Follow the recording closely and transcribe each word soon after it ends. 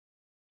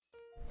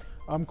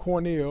I'm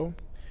Corneal,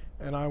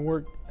 and I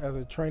work as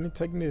a training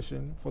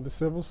technician for the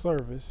civil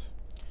service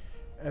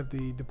at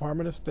the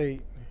Department of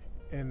State,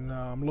 and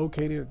I'm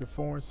located at the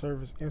Foreign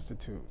Service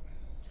Institute.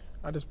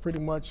 I just pretty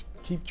much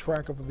keep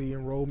track of the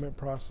enrollment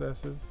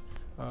processes,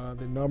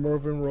 the number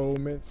of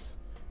enrollments,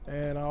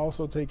 and I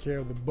also take care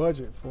of the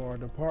budget for our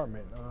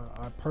department.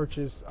 I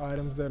purchase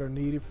items that are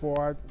needed for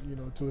our,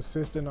 to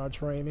assist in our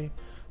training.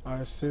 I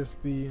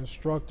assist the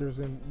instructors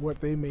in what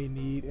they may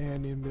need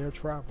and in their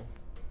travel.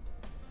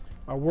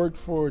 I worked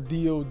for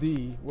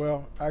DOD.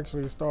 Well,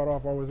 actually, to start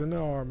off, I was in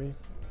the Army.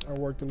 I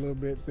worked a little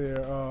bit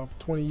there,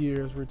 20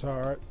 years,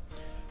 retired.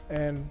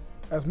 And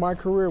as my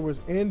career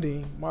was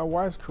ending, my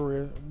wife's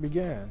career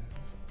began.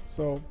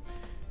 So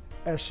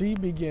as she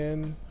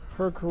began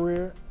her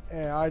career,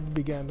 and I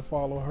began to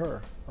follow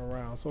her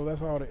around. So that's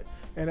how it,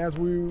 and as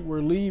we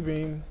were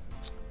leaving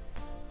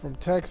from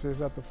Texas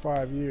after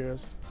 5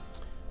 years,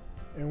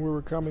 and we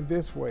were coming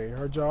this way,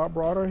 her job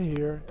brought her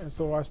here, and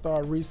so I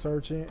started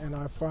researching, and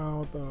I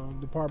found the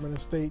Department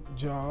of State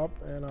job,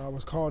 and I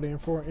was called in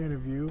for an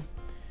interview,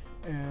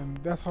 and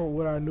that's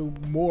what I knew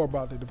more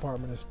about the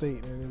Department of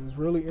State, and it was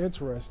really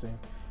interesting.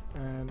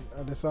 And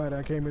I decided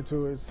I came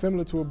into it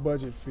similar to a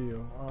budget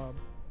field.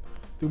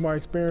 Through my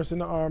experience in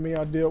the Army,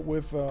 I dealt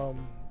with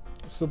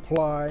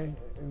supply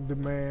and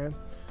demand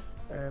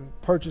and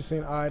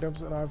purchasing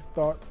items, and I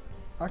thought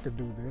I could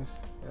do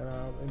this.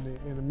 And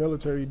in the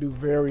military, you do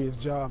various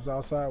jobs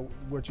outside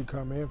what you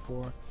come in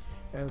for,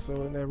 and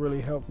so that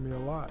really helped me a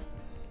lot.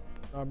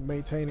 I'm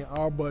maintaining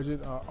our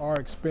budget, our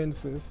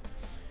expenses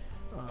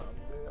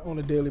on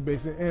a daily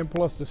basis, and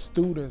plus the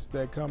students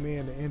that come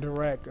in to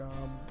interact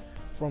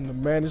from the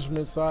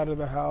management side of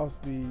the house,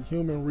 the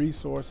human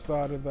resource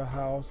side of the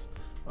house,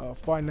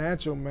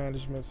 financial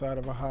management side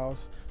of a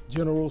house,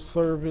 general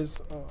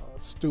service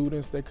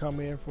students that come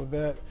in for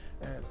that,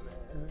 and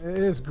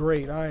it is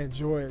great. I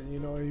enjoy it. You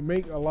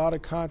make a lot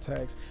of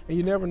contacts, and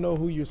you never know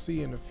who you'll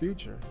see in the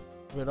future.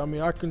 But I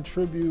mean, I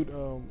contribute.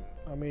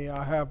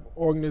 I have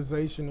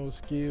organizational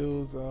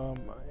skills.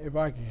 If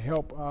I can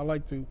help, I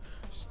like to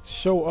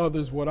show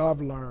others what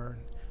I've learned.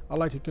 I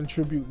like to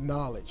contribute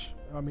knowledge.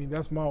 I mean,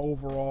 that's my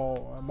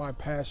overall, my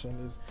passion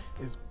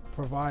is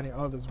providing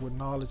others with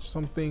knowledge,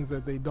 some things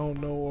that they don't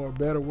know, or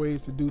better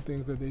ways to do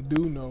things that they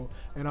do know.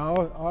 And I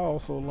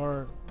also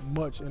learn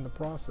much in the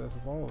process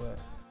of all that.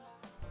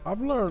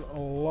 I've learned a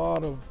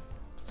lot of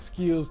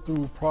skills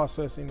through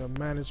processing and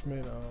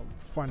management of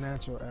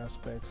financial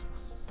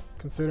aspects.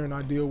 Considering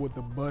I deal with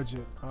the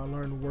budget, I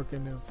learned to work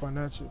in the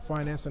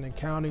finance and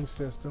accounting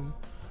system,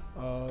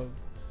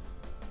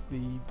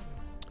 the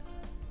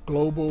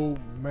global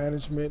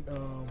management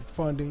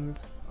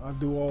fundings. I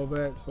do all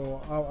that,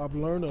 so I've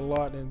learned a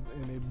lot, and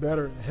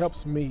it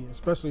helps me,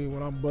 especially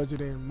when I'm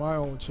budgeting my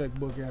own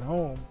checkbook at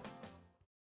home.